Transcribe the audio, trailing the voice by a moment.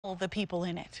all the people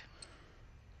in it.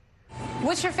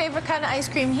 What's your favorite kind of ice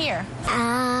cream here?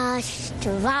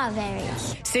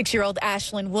 Strawberries. 6-year-old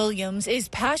Ashlyn Williams is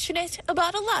passionate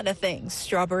about a lot of things.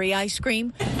 Strawberry ice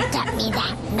cream. Get me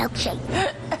that milkshake.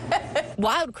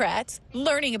 Wildcrats,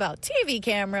 learning about TV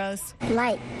cameras.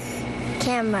 Lights,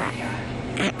 camera,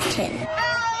 action.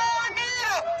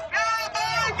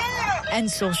 And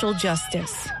social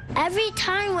justice. Every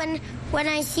time when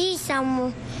I see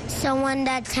someone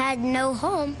that's had no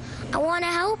home, I want to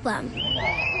help them.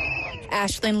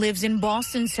 Ashlyn lives in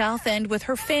Boston's South End with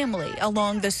her family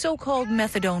along the so-called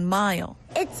Methadone Mile.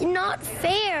 It's not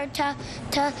fair to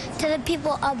the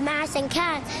people of Mass and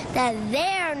Cat that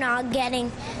they're not getting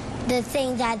the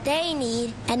things that they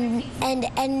need, and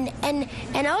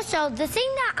also the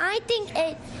thing that I think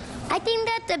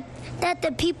that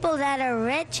the people that are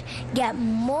rich get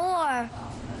more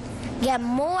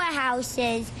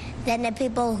houses than the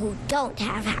people who don't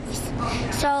have house.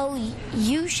 So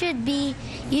you should be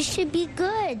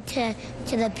good to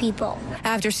the people.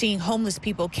 After seeing homeless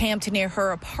people camped near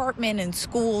her apartment and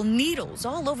school, needles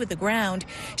all over the ground,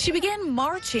 she began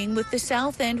marching with the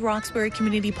South End Roxbury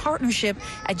Community Partnership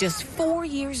at just 4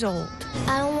 years old.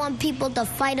 I don't want people to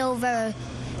fight over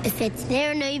if it's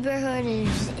their neighborhood,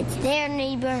 if it's their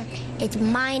neighbor, it's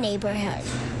my neighborhood.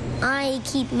 I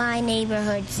keep my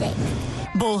neighborhood safe.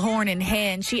 Bullhorn in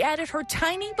hand, she added her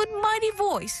tiny but mighty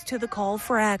voice to the call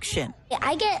for action.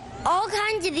 I get all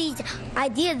kinds of these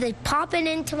ideas that popping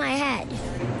into my head.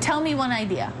 Tell me one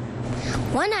idea.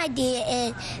 One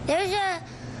idea is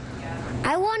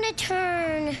I want to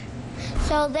turn,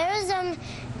 so there's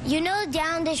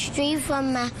down the street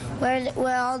from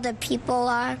where all the people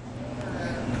are.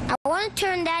 I want to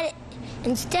turn that,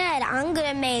 instead I'm going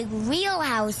to make real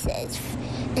houses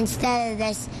instead of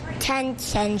this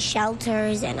tents and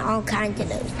shelters and all kinds of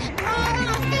those.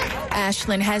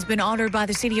 Ashlyn has been honored by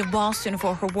the city of Boston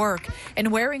for her work,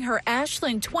 and wearing her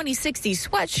Ashlyn 2060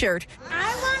 sweatshirt,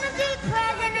 I want to be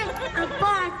president of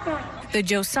Boston. The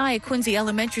Josiah Quincy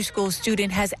Elementary School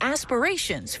student has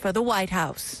aspirations for the White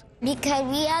House. Because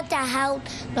we have to help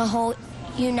the whole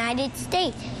United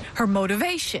States. Her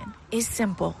motivation is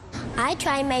simple. I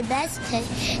try my best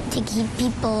to keep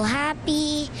people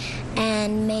happy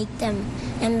and make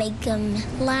them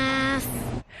laugh.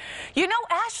 You know,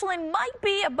 Ashlyn might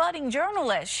be a budding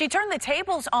journalist. She turned the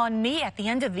tables on me at the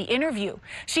end of the interview.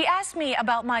 She asked me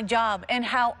about my job and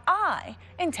how I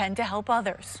intend to help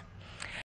others.